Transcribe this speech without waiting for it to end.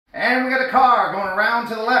And we got a car going around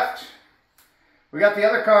to the left. We got the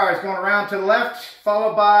other cars going around to the left,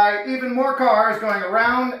 followed by even more cars going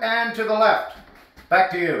around and to the left.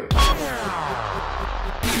 Back to you.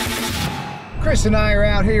 Chris and I are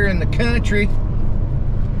out here in the country,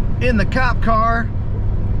 in the cop car,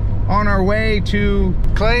 on our way to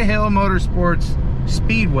Clay Hill Motorsports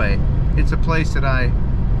Speedway. It's a place that I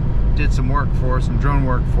did some work for, some drone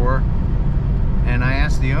work for, and I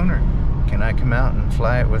asked the owner, can I come out and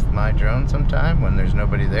fly it with my drone sometime when there's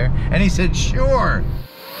nobody there? And he said, sure.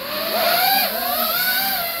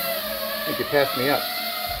 I think you passed me up.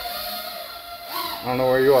 I don't know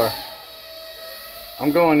where you are.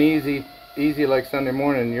 I'm going easy like Sunday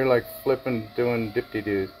morning, and you're like flipping, doing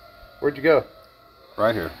dip-de-doos. Where'd you go?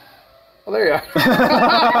 Right here. Oh, there you are.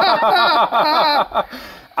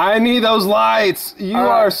 I need those lights. You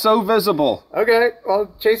are so visible. Okay, well,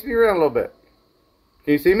 chase me around a little bit.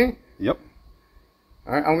 Can you see me? Yep.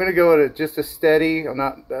 All right, I'm going to go at just a steady,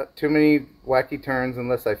 not too many wacky turns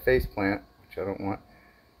unless I face plant, which I don't want.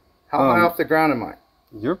 How high off the ground am I?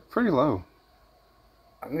 You're pretty low.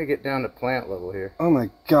 I'm going to get down to plant level here. Oh my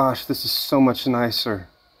gosh, this is so much nicer.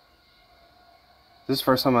 This is the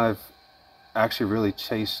first time I've actually really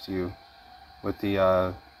chased you with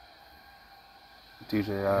the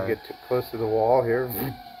DJI. Get too close to the wall here.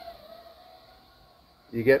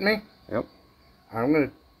 You get me? Yep. I'm going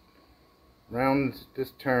to round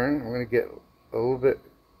this turn. I'm going to get a little bit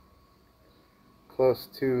close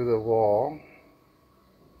to the wall.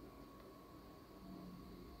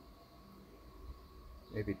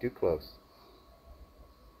 Maybe too close.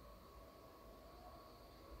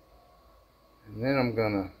 And then I'm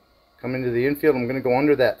going to come into the infield. I'm going to go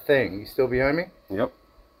under that thing. You still behind me? Yep.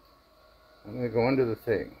 I'm going to go under the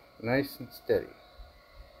thing. Nice and steady.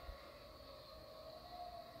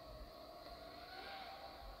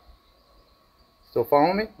 Still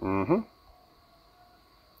following me? Mm-hmm.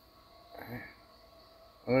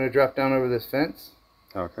 I'm going to drop down over this fence.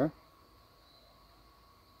 Okay.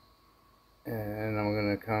 And I'm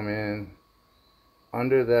going to come in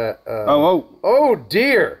under that... Oh,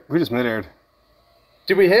 dear! We just mid-aired.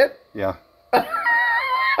 Did we hit? Yeah.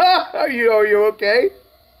 Are you okay?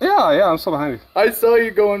 Yeah, I'm still behind you. I saw you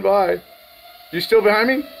going by. You still behind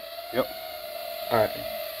me? Yep. All right.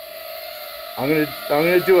 I'm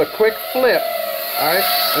gonna do a quick flip. All right,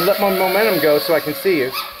 and let my momentum go so I can see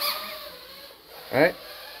you. All right.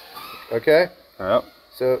 Okay. Yep.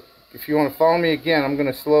 So if you want to follow me again, I'm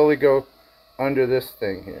gonna slowly go under this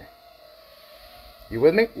thing here. You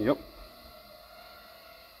with me? Yep.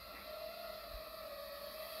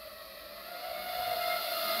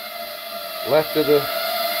 Left of the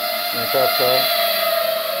cop car.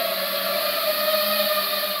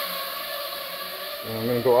 And I'm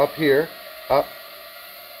going to go up here, up,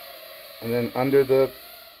 and then under the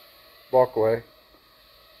walkway. You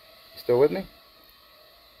still with me?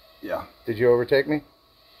 Yeah. Did you overtake me?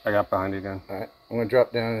 I got behind you again. Alright, I'm going to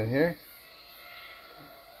drop down in here.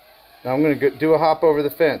 Now I'm going to do a hop over the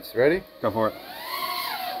fence. Ready? Go for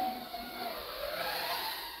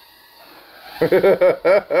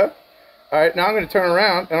it. Alright, now I'm going to turn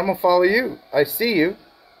around and I'm going to follow you. I see you.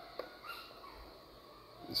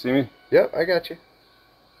 You see me? Yep, I got you.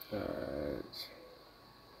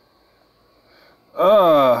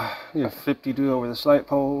 Alright. You flip-de-doo over the light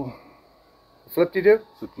pole. Flip-de-doo?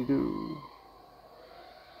 Flip-de-doo.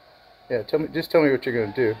 Yeah, just tell me what you're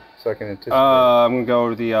going to do so I can anticipate. I'm going to go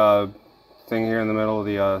to the thing here in the middle of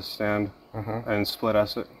the stand and split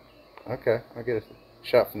S it. Okay, I'll get a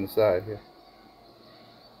shot from the side here.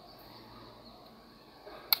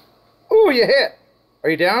 Ooh, you hit! Are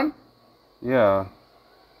you down? Yeah.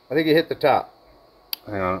 I think you hit the top.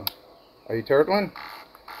 Hang on. Are you turtling?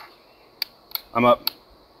 I'm up.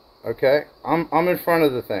 Okay, I'm in front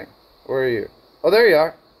of the thing. Where are you? Oh, there you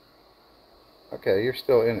are. Okay, you're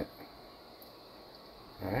still in it.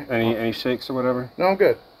 All right. Any shakes or whatever? No, I'm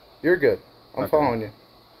good. You're good. I'm following you.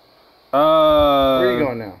 Where are you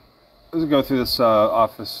going now? Let's go through this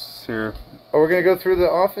office here. Oh, we're gonna go through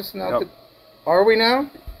the office now. Yep. Are we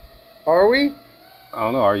now? Are we? I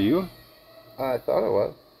don't know. Are you? I thought it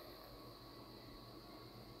was.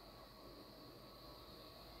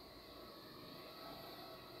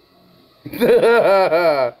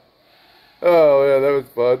 Oh yeah, that was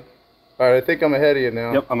fun. All right, I think I'm ahead of you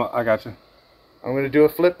now. Yep, I got you. I'm gonna do a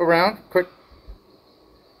flip around, quick.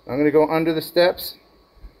 I'm gonna go under the steps.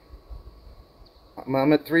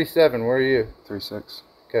 I'm at 3.7. Where are you? 3.6.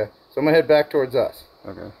 Okay, so I'm gonna head back towards us.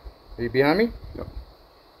 Okay. Are you behind me? Yep.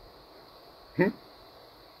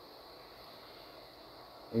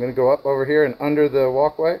 I'm gonna go up over here and under the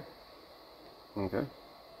walkway. Okay.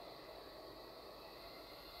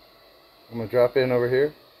 I'm gonna drop in over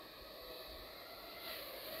here.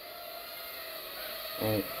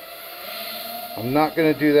 Alright. I'm not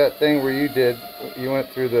gonna do that thing where you did. You went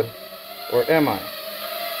through the, or am I?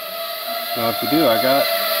 No, if you do, I got.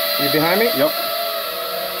 You behind me? Yep.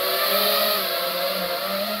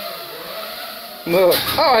 Look.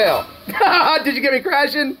 Oh hell! Did you get me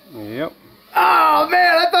crashing? Yep. Oh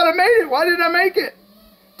man, I thought I made it. Why didn't I make it?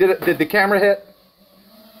 Did the camera hit?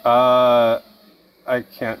 I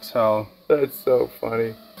can't tell. That's so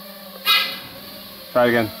funny. Try it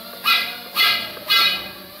again.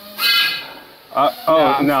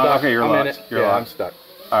 No, no, okay, you're locked. You're locked. I'm stuck.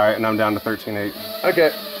 All right, and I'm down to 13.8.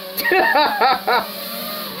 Okay.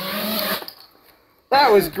 That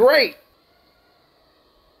was great.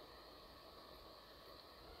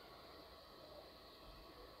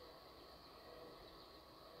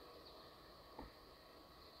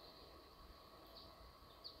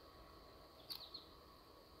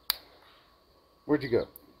 Where'd you go?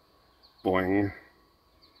 Boing.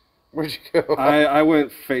 Where'd you go? I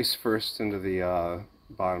went face first into the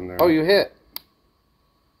bottom there. Oh, you hit.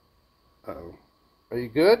 Uh-oh. Are you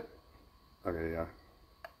good? Okay, yeah.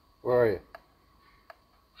 Where are you?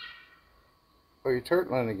 Oh, you're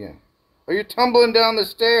turtling again. Oh, you're tumbling down the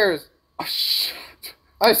stairs. Oh, shit.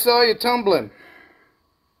 I saw you tumbling.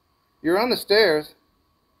 You're on the stairs.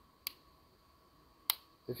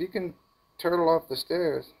 If you can turtle off the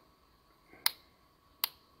stairs.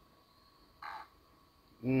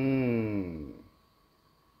 You're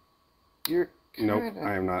kinda... Nope,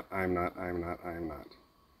 I am not.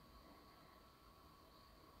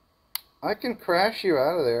 I can crash you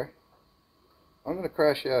out of there. I'm going to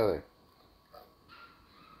crash you out of there.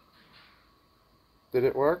 Did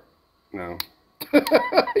it work? No.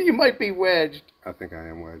 You might be wedged. I think I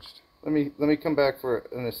am wedged. Let me come back for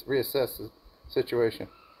and reassess the situation.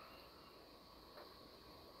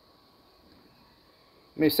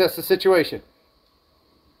 Let me assess the situation.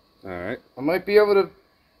 All right. I might be able to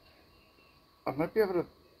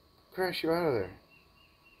crash you out of there.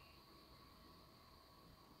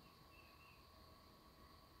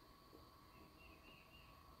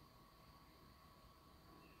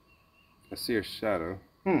 I see your shadow.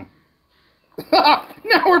 Now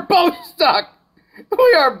we're both stuck.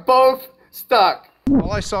 We are both stuck.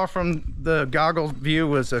 All I saw from the goggle view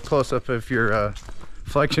was a close-up of your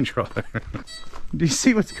flight controller. Do you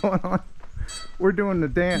see what's going on? We're doing the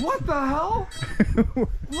dance. What the hell?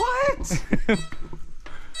 What?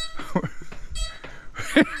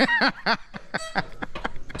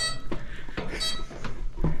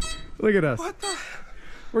 Look at us. What the?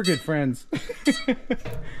 We're good friends. Look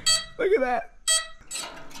at that.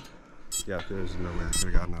 Yeah, there's no way I could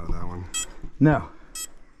have gotten out of that one. No.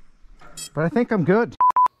 But I think I'm good.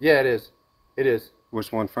 Yeah, it is. It is.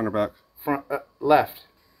 Which one, front or back? Front, left.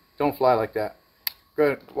 Don't fly like that. Go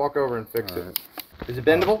ahead, walk over and fix it. Right. Is it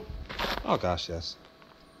bendable? Oh gosh, yes.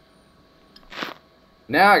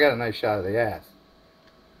 Now I got a nice shot of the ass.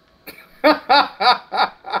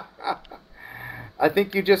 I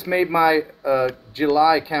think you just made my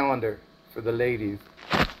July calendar for the ladies.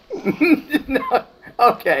 No,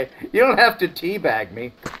 okay, you don't have to teabag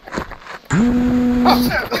me.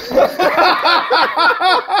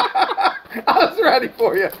 I was ready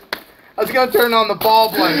for you. I was gonna turn on the ball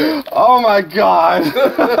blender. Oh my god.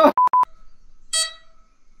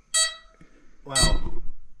 Wow.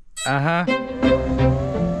 Uh-huh.